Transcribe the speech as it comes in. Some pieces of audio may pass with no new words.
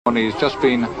He's just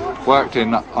been worked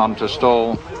in onto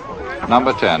stall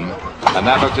number 10, and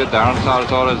that looks it. They're on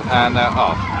Sarah's orders and they're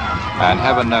off. And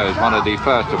heaven knows, one of the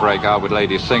first to break out with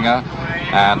Lady Singer,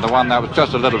 and the one that was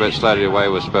just a little bit slowly away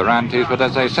was Sperantes. But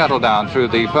as they settle down through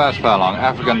the first furlong,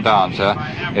 African Dancer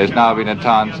is now being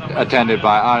attended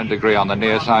by Iron Degree on the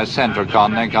near side,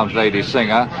 Centricon, then comes Lady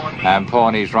Singer, and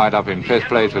Pawneese right up in 5th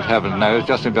place with Heaven Knows.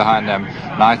 Just in behind them,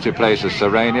 nicely placed is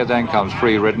Serenia, then comes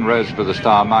Free Ridden, Rose for the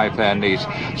Star, My Fair Niece,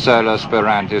 Solar,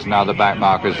 Sperantes, now the back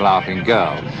marker is Laughing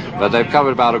Girl. But they've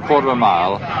covered about a quarter of a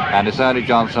mile, and it's Ernie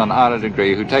Johnson on Iron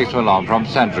Degree who takes them along from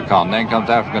Centricon. Then comes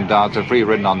African Dancer, Free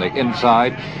Ridden on the inside.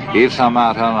 Yves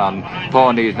Saint-Martin on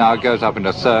Pawneese now goes up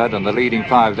into 3rd, and the leading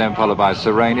 5 then followed by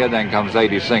Serenia. Then comes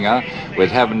Lady Singer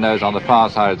with Heaven Knows on the far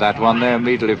side of that one. They're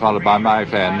immediately followed by My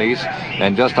Fair Niece.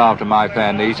 Then just after My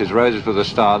Fair Niece is Roses for the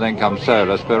Star. Then comes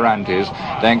Solar, Sperantes.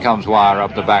 Then comes Wire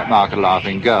up the back marker,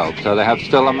 Laughing Girl. So they have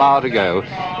still a mile to go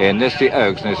in this the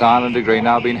Oaks, and this Island Degree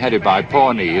now being headed by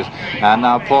Pawneese. And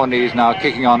now Pawneese now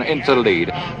kicking on into the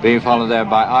lead, being followed there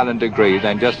by Island Degree.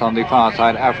 Then just on the far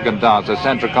side, African Dancer,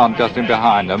 Centricon just in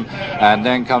behind them, and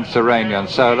then comes Serenia and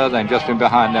Solar, then just in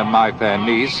behind them My Fair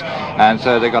Niece, and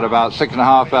so they've got about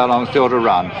 6.5 furlongs still to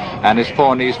run, and it's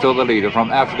Pawneese still the leader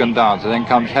from African Dancer. Then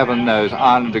comes Heaven Knows,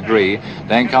 Island Degree,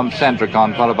 then comes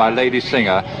Centricon followed by Lady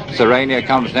Singer. Serenia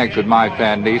comes next with My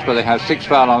Fair Niece, but they have 6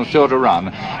 furlongs still to run,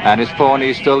 and it's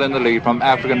Pawneese still in the lead from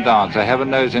African Dancer. Heaven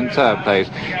Knows in 3rd place,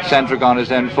 Centricon is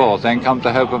then 4th, then comes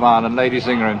the Hope of Ireland, Lady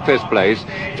Singer in 5th place.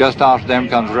 Just after them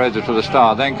comes Roses for the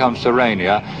Star, then comes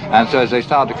Serenia, and so as they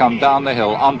start to come down the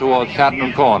hill on towards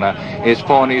Chattenham Corner, it's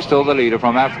Pawneese still the leader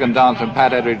from African Dancer and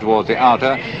Pat Edridge towards the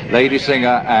outer. Lady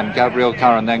Singer and Gabrielle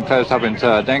Curran then close up in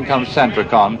 3rd, then comes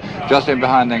Centricon, just in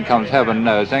behind then comes Heaven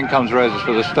Knows, then comes Roses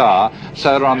for the Star,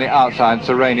 Solar on the outside,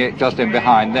 Serenia just in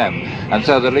behind them. And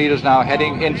so the leader's now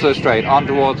heading into the straight on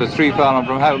towards the 3 furlong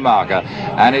from home marker,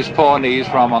 and it's Pawneese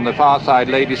from on the far side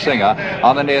Lady Singer,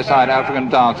 on the near side African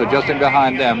Dancer, just in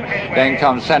behind them then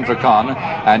comes Centricon,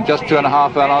 and just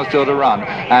 2.5 furlongs still to run,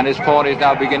 and his Pawneese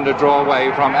now begin to draw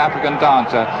away from African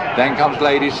Dancer. Then comes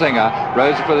Lady Singer,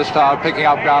 Roses for the Star picking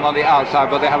up ground on the outside,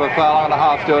 but they have a furlong and a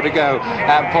half still to go,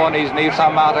 and Pawneese and Yves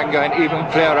Saint-Martin going even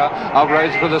clearer of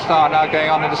Roses for the Star, now going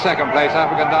on into 2nd place.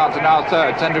 African Dancer now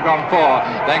 3rd, Centricon 4,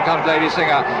 then comes Lady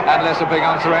Singer, and Lesser Pig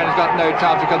on Serena's got no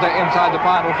chance because they're inside the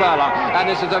final furlong, and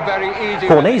this is a very easy...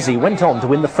 Pawneese went on to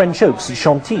win the French Oaks at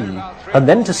Chantilly, and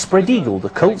then to spread eagle the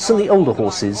colts and the older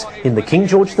horses in the King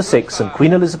George VI and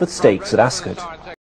Queen Elizabeth Stakes at Ascot.